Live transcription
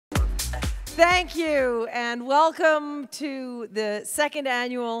Thank you, and welcome to the second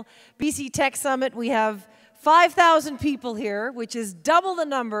annual BCTECH Summit. We have 5,000 people here, which is double the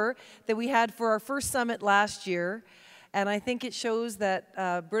number that we had for our first summit last year. And I think it shows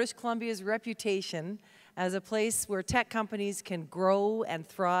that British Columbia's reputation as a place where tech companies can grow and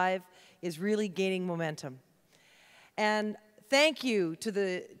thrive is really gaining momentum. And thank you to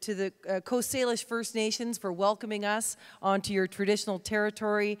the Coast Salish First Nations for welcoming us onto your traditional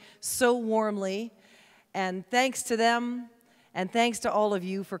territory so warmly. And thanks to them, and thanks to all of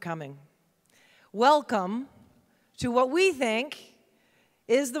you for coming. Welcome to what we think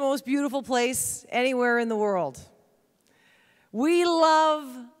is the most beautiful place anywhere in the world. We love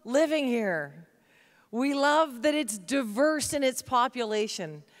living here. We love that it's diverse in its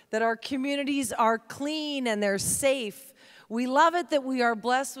population, that our communities are clean and they're safe. We love it that we are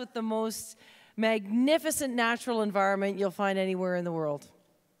blessed with the most magnificent natural environment you'll find anywhere in the world.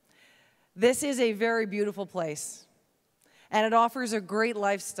 This is a very beautiful place, and it offers a great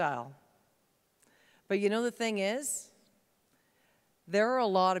lifestyle. But you know the thing is, there are a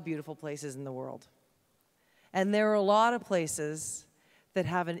lot of beautiful places in the world. And there are a lot of places that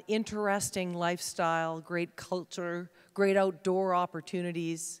have an interesting lifestyle, great culture, great outdoor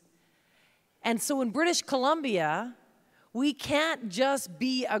opportunities. And so in British Columbia, we can't just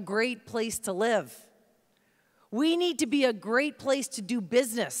be a great place to live. We need to be a great place to do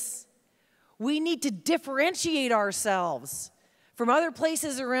business. We need to differentiate ourselves from other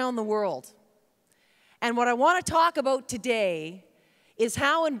places around the world. And what I want to talk about today is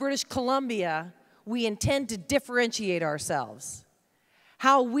how in British Columbia we intend to differentiate ourselves.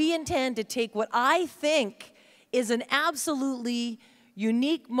 How we intend to take what I think is an absolutely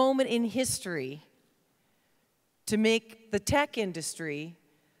unique moment in history to make the tech industry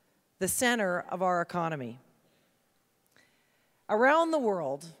the center of our economy. Around the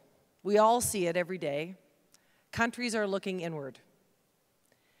world, we all see it every day, countries are looking inward.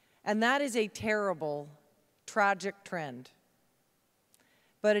 And that is a terrible, tragic trend.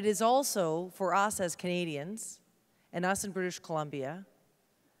 But it is also, for us as Canadians, and us in British Columbia,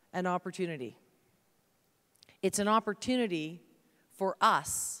 an opportunity. It's an opportunity for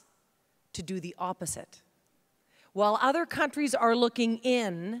us to do the opposite. While other countries are looking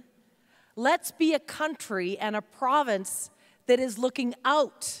in, let's be a country and a province that is looking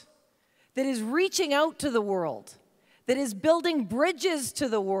out, that is reaching out to the world, that is building bridges to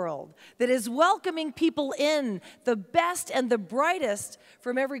the world, that is welcoming people in, the best and the brightest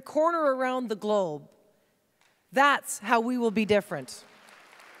from every corner around the globe. That's how we will be different.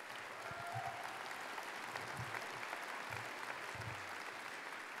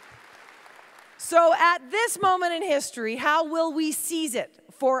 So at this moment in history, how will we seize it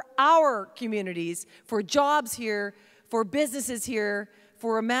for our communities, for jobs here, for businesses here,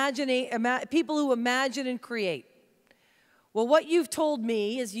 for people who imagine and create? Well, what you've told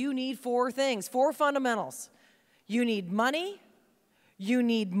me is you need four things, four fundamentals. You need money, you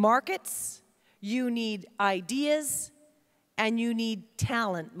need markets, you need ideas, and you need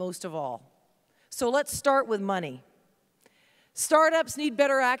talent most of all. So let's start with money. Startups need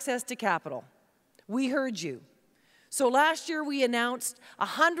better access to capital. We heard you. So last year we announced a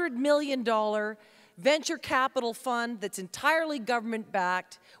 $100 million venture capital fund that's entirely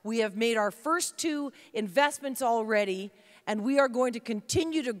government-backed. We have made our first 2 investments already, and we are going to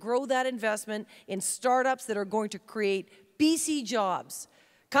continue to grow that investment in startups that are going to create BC jobs,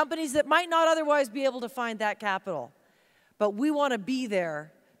 companies that might not otherwise be able to find that capital. But we want to be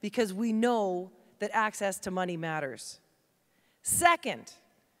there because we know that access to money matters. Second,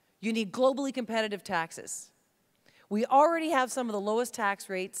 you need globally competitive taxes. We already have some of the lowest tax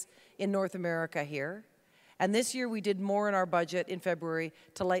rates in North America here, and this year we did more in our budget in February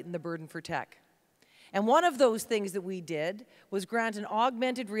to lighten the burden for tech. And one of those things that we did was grant an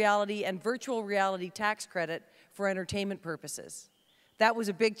augmented reality and virtual reality tax credit for entertainment purposes. That was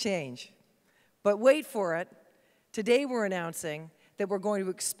a big change. But wait for it. Today we're announcing that we're going to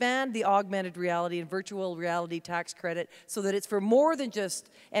expand the augmented reality and virtual reality tax credit so that it's for more than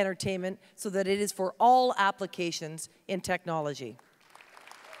just entertainment, so that it is for all applications in technology.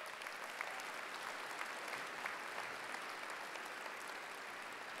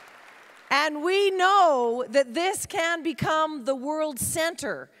 And we know that this can become the world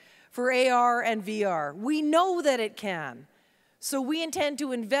center for AR and VR. We know that it can. So we intend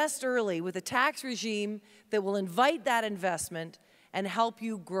to invest early with a tax regime that will invite that investment and help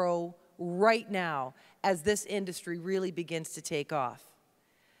you grow right now as this industry really begins to take off.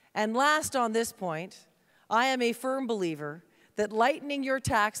 And last on this point, I am a firm believer that lightening your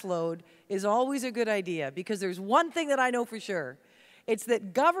tax load is always a good idea, because there's one thing that I know for sure. It's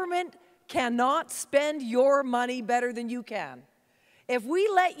that government cannot spend your money better than you can. If we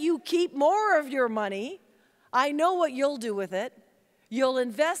let you keep more of your money, I know what you'll do with it. You'll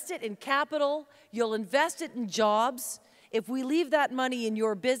invest it in capital, you'll invest it in jobs. If we leave that money in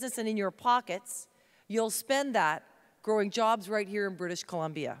your business and in your pockets, you'll spend that growing jobs right here in British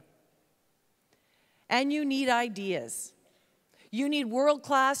Columbia. And you need ideas. You need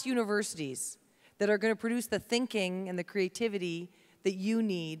world-class universities that are going to produce the thinking and the creativity that you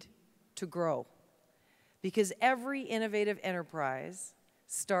need to grow. Because every innovative enterprise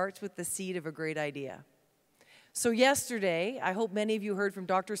starts with the seed of a great idea. So yesterday, I hope many of you heard from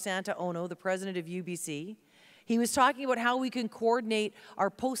Dr. Santa Ono, the president of UBC. He was talking about how we can coordinate our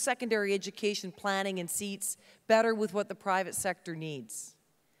post-secondary education planning and seats better with what the private sector needs.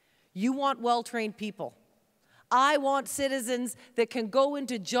 You want well-trained people. I want citizens that can go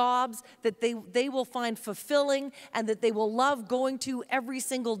into jobs that they will find fulfilling and that they will love going to every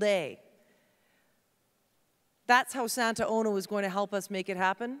single day. That's how Santa Ono is going to help us make it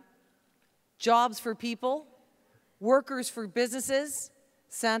happen. Jobs for people, workers for businesses.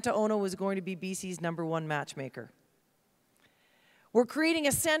 Santa Ono is going to be BC's #1 matchmaker. We're creating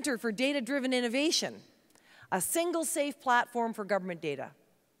a center for data-driven innovation, a single safe platform for government data.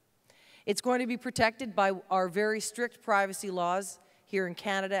 It's going to be protected by our very strict privacy laws here in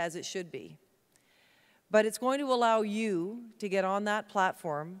Canada, as it should be. But it's going to allow you to get on that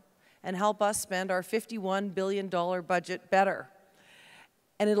platform and help us spend our $51 billion budget better.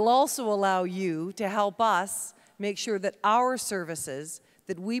 And it'll also allow you to help us make sure that our services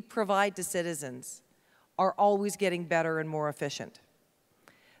that we provide to citizens are always getting better and more efficient.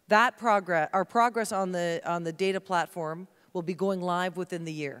 That our progress on the data platform will be going live within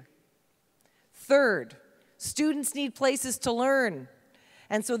the year. Third, students need places to learn.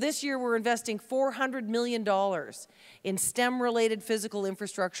 And so this year we're investing $400 million in STEM-related physical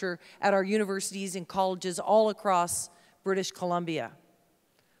infrastructure at our universities and colleges all across British Columbia.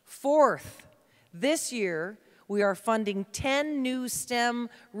 Fourth, this year we are funding 10 new STEM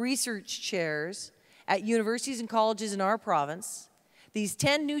research chairs at universities and colleges in our province. These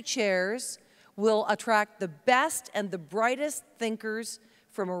 10 new chairs will attract the best and the brightest thinkers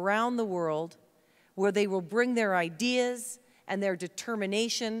from around the world, where they will bring their ideas and their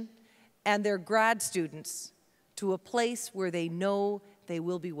determination and their grad students to a place where they know they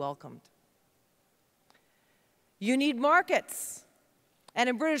will be welcomed. You need markets. And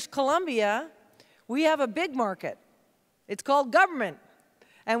in British Columbia, we have a big market. It's called government.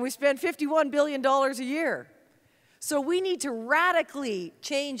 And we spend $51 billion a year. So we need to radically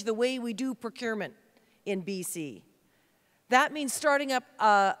change the way we do procurement in BC. That means starting up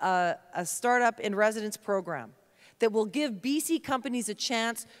a startup in residence program that will give BC companies a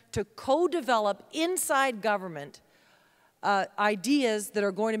chance to co-develop inside government ideas that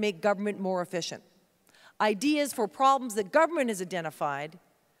are going to make government more efficient. Ideas for problems that government has identified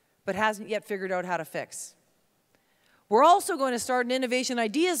but hasn't yet figured out how to fix. We're also going to start an Innovation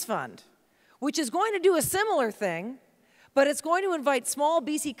Ideas Fund, which is going to do a similar thing, but it's going to invite small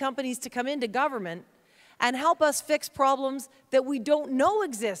BC companies to come into government and help us fix problems that we don't know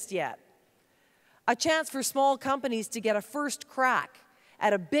exist yet. A chance for small companies to get a first crack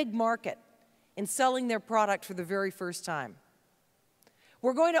at a big market in selling their product for the very first time.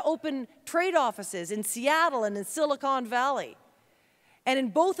 We're going to open trade offices in Seattle and in Silicon Valley. And in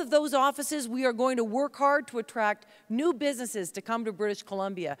both of those offices, we are going to work hard to attract new businesses to come to British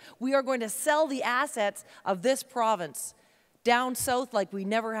Columbia. We are going to sell the assets of this province down south like we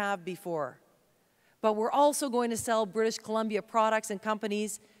never have before. But we're also going to sell British Columbia products and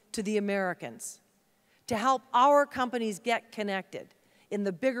companies to the Americans to help our companies get connected in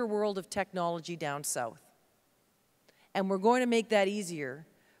the bigger world of technology down south. And we're going to make that easier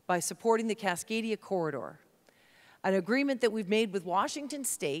by supporting the Cascadia Corridor, an agreement that we've made with Washington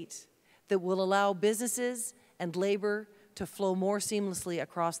State that will allow businesses and labor to flow more seamlessly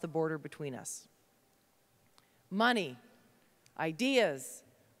across the border between us. Money, ideas,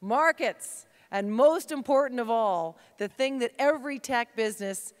 markets, and most important of all, the thing that every tech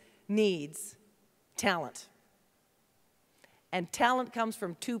business needs, talent. And talent comes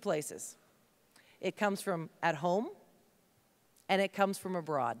from two places. It comes from at home, and it comes from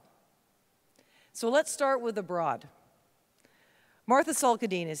abroad. So let's start with abroad. Martha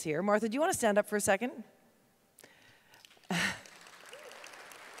Sulkadine is here. Martha, do you want to stand up for a second?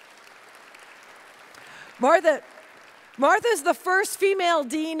 Martha's the first female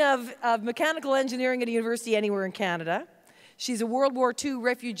dean of mechanical engineering at a university anywhere in Canada. She's a World War II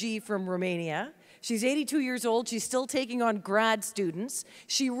refugee from Romania. She's 82 years old. She's still taking on grad students.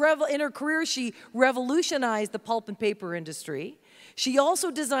 In her career, she revolutionized the pulp and paper industry. She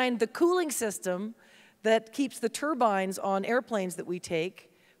also designed the cooling system that keeps the turbines on airplanes that we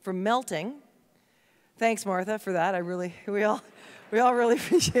take from melting. Thanks, Martha, for that. We all really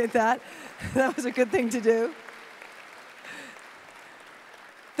appreciate that. That was a good thing to do.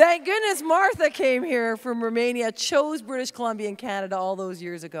 Thank goodness Martha came here from Romania, chose British Columbia and Canada all those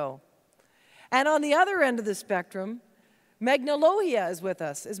years ago. And on the other end of the spectrum, Meghna Lohia is with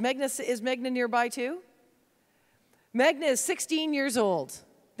us. Is Meghna nearby too? Meghna is 16 years old.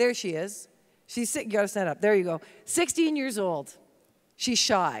 There she is. You gotta stand up. There you go. 16 years old. She's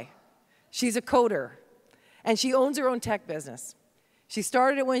shy. She's a coder. And she owns her own tech business. She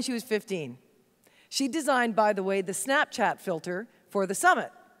started it when she was 15. She designed, by the way, the Snapchat filter for the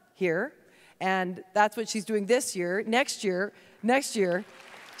summit here. And that's what she's doing this year. Next year,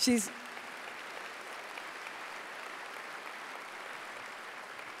 she's...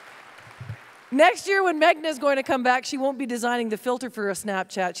 Next year, when Meghna's going to come back, she won't be designing the filter for a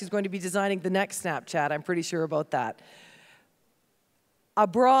Snapchat. She's going to be designing the next Snapchat. I'm pretty sure about that.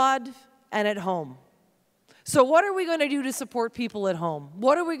 Abroad and at home. So what are we going to do to support people at home?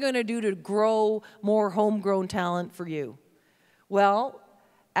 What are we going to do to grow more homegrown talent for you? Well,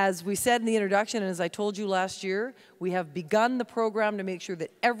 as we said in the introduction, and as I told you last year, we have begun the program to make sure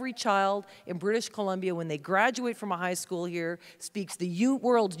that every child in British Columbia, when they graduate from a high school here, speaks the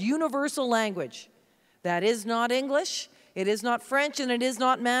world's universal language. That is not English, it is not French, and it is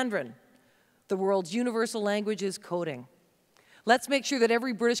not Mandarin. The world's universal language is coding. Let's make sure that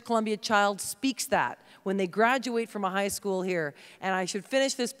every British Columbia child speaks that when they graduate from a high school here. And I should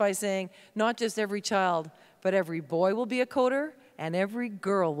finish this by saying, not just every child, but every boy will be a coder, and every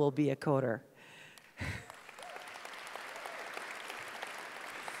girl will be a coder.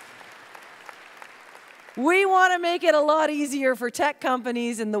 We want to make it a lot easier for tech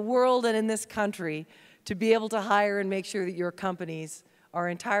companies in the world and in this country to be able to hire and make sure that your companies are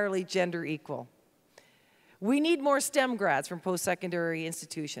entirely gender equal. We need more STEM grads from post-secondary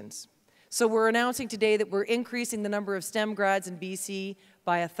institutions. So we're announcing today that we're increasing the number of STEM grads in BC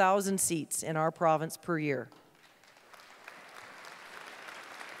by 1,000 seats in our province per year.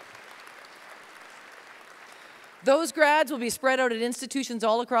 Those grads will be spread out at institutions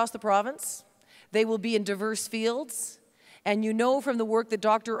all across the province. They will be in diverse fields. And you know from the work that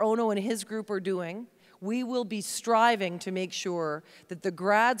Dr. Ono and his group are doing, we will be striving to make sure that the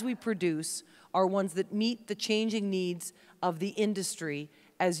grads we produce are ones that meet the changing needs of the industry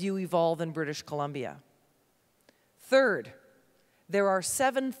as you evolve in British Columbia. Third, there are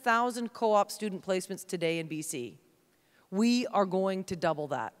 7,000 co-op student placements today in BC. We are going to double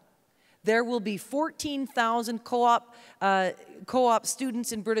that. There will be 14,000 co-op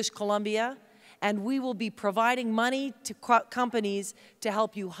students in British Columbia, and we will be providing money to companies to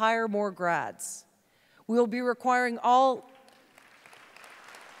help you hire more grads. We will be requiring all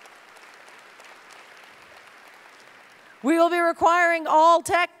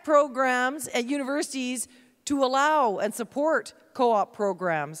tech programs at universities to allow and support co-op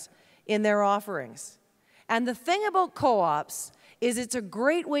programs in their offerings. And the thing about co-ops is it's a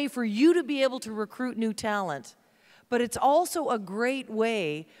great way for you to be able to recruit new talent, but it's also a great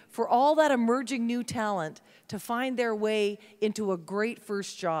way for all that emerging new talent to find their way into a great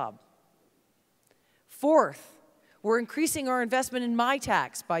first job. Fourth, we're increasing our investment in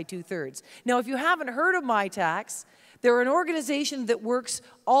Mitacs by 2/3. Now, if you haven't heard of Mitacs, they're an organization that works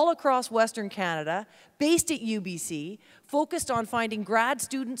all across Western Canada, based at UBC, focused on finding grad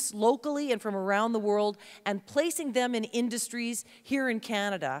students locally and from around the world and placing them in industries here in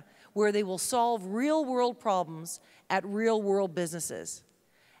Canada where they will solve real-world problems at real-world businesses.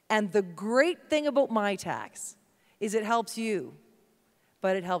 And the great thing about Mitacs is it helps you,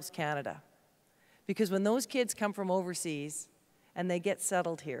 but it helps Canada. Because when those kids come from overseas and they get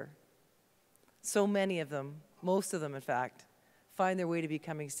settled here, so many of them, most of them in fact, find their way to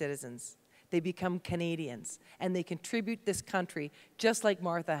becoming citizens. They become Canadians, and they contribute this country, just like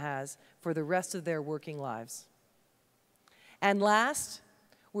Martha has, for the rest of their working lives. And last,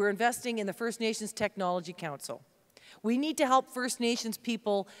 we're investing in the First Nations Technology Council. We need to help First Nations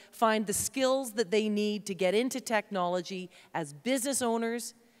people find the skills that they need to get into technology as business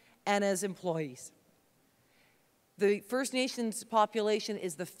owners and as employees. The First Nations population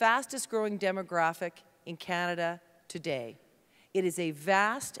is the fastest growing demographic in Canada today. It is a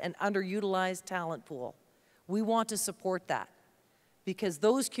vast and underutilized talent pool. We want to support that because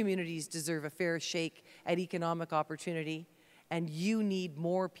those communities deserve a fair shake at economic opportunity, and you need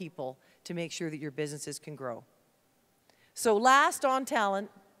more people to make sure that your businesses can grow. So last on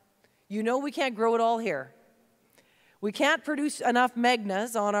talent, you know we can't grow it all here. We can't produce enough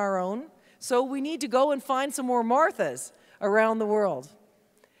Meghnas on our own, so we need to go and find some more Marthas around the world.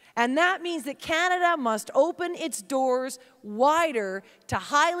 And that means that Canada must open its doors wider to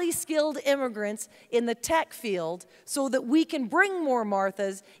highly skilled immigrants in the tech field so that we can bring more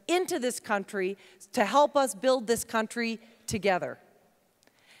Marthas into this country to help us build this country together.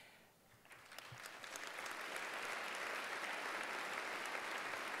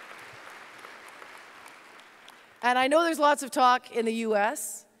 And I know there's lots of talk in the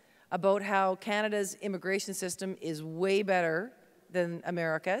US about how Canada's immigration system is way better than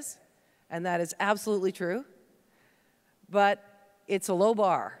America's, and that is absolutely true, but it's a low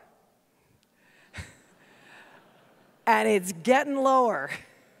bar. And it's getting lower.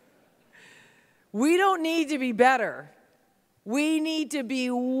 We don't need to be better. We need to be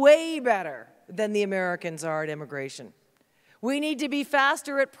way better than the Americans are at immigration. We need to be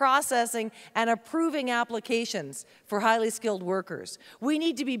faster at processing and approving applications for highly skilled workers. We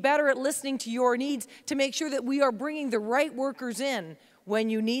need to be better at listening to your needs to make sure that we are bringing the right workers in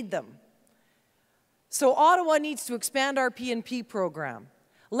when you need them. So Ottawa needs to expand our P&P program.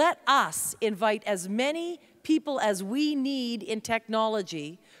 Let us invite as many people as we need in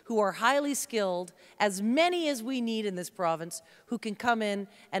technology who are highly skilled, as many as we need in this province, who can come in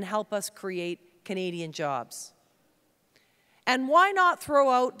and help us create Canadian jobs. And why not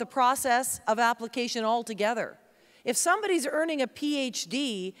throw out the process of application altogether? If somebody's earning a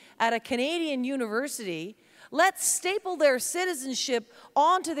PhD at a Canadian university, let's staple their citizenship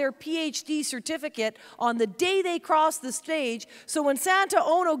onto their PhD certificate on the day they cross the stage, so when Santa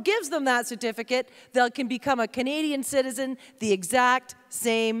Ono gives them that certificate, they can become a Canadian citizen the exact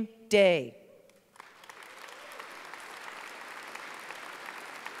same day.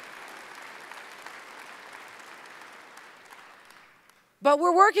 But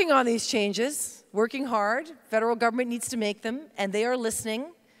we're working on these changes, working hard. Federal government needs to make them, and they are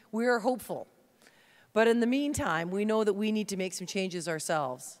listening. We are hopeful. But in the meantime, we know that we need to make some changes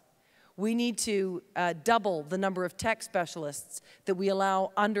ourselves. We need to double the number of tech specialists that we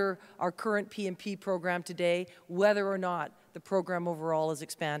allow under our current P&P program today, whether or not the program overall is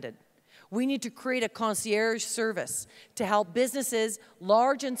expanded. We need to create a concierge service to help businesses,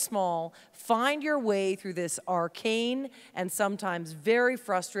 large and small, find your way through this arcane and sometimes very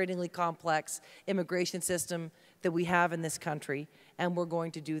frustratingly complex immigration system that we have in this country, and we're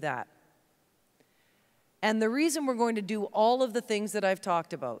going to do that. And the reason we're going to do all of the things that I've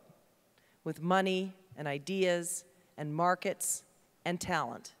talked about, with money and ideas and markets and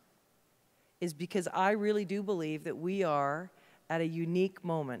talent, is because I really do believe that we are at a unique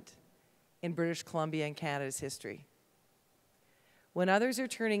moment in British Columbia and Canada's history. When others are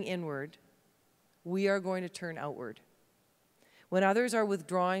turning inward, we are going to turn outward. When others are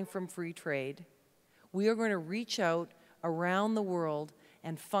withdrawing from free trade, we are going to reach out around the world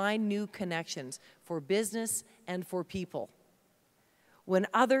and find new connections for business and for people. When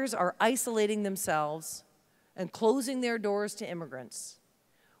others are isolating themselves and closing their doors to immigrants,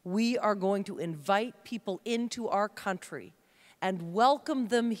 we are going to invite people into our country and welcome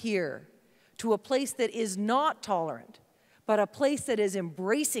them here to a place that is not tolerant, but a place that is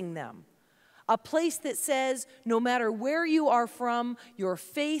embracing them. A place that says, no matter where you are from, your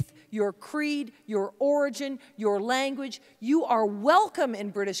faith, your creed, your origin, your language, you are welcome in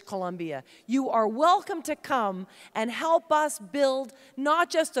British Columbia. You are welcome to come and help us build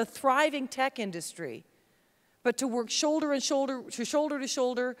not just a thriving tech industry, but to work shoulder to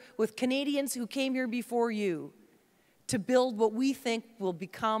shoulder with Canadians who came here before you to build what we think will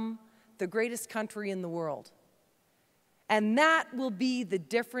become the greatest country in the world. And that will be the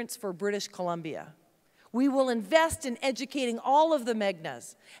difference for British Columbia. We will invest in educating all of the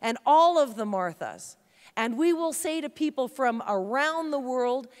Megnas and all of the Marthas. And we will say to people from around the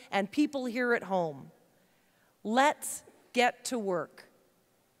world and people here at home, let's get to work.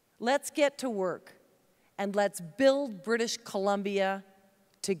 Let's get to work. And let's build British Columbia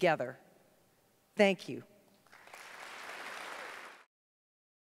together. Thank you.